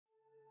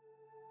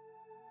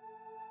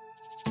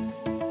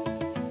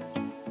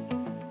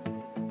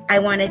I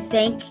want to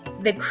thank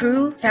the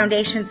CRE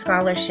Foundation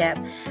Scholarship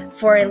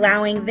for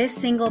allowing this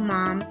single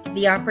mom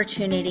the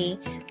opportunity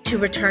to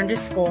return to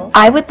school.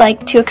 I would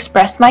like to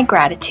express my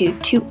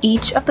gratitude to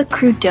each of the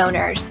CRE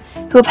donors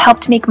who have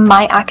helped make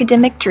my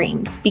academic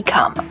dreams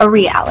become a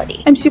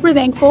reality. I'm super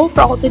thankful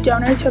for all of the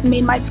donors who have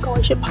made my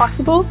scholarship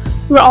possible.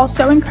 You are all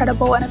so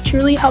incredible and have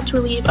truly helped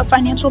relieve a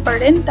financial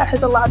burden that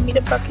has allowed me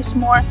to focus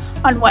more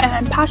on what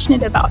I'm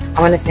passionate about.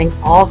 I want to thank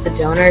all of the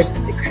donors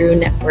of the CRE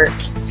Network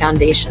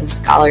Foundation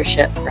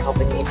Scholarship for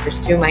helping me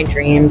pursue my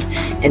dreams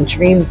and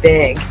dream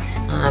big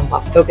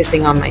while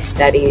focusing on my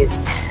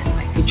studies and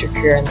my future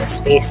career in this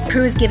space.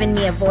 CRE has given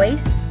me a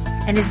voice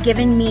and has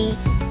given me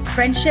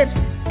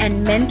friendships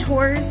and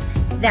mentors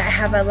that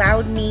have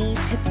allowed me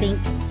to think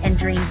and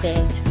dream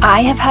big.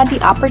 I have had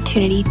the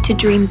opportunity to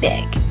dream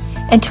big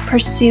and to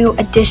pursue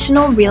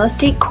additional real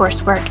estate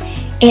coursework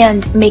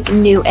and make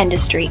new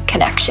industry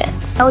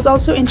connections. I was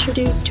also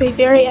introduced to a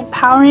very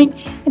empowering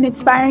and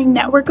inspiring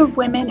network of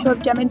women who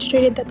have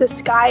demonstrated that the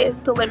sky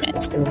is the limit.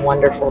 It's been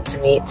wonderful to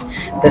meet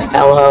the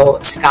fellow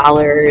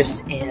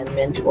scholars and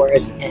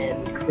mentors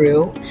in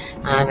CRE,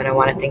 and I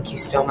want to thank you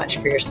so much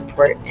for your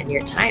support and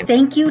your time.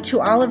 Thank you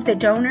to all of the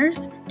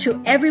donors, to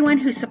everyone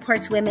who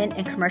supports women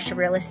in commercial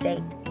real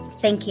estate.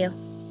 Thank you.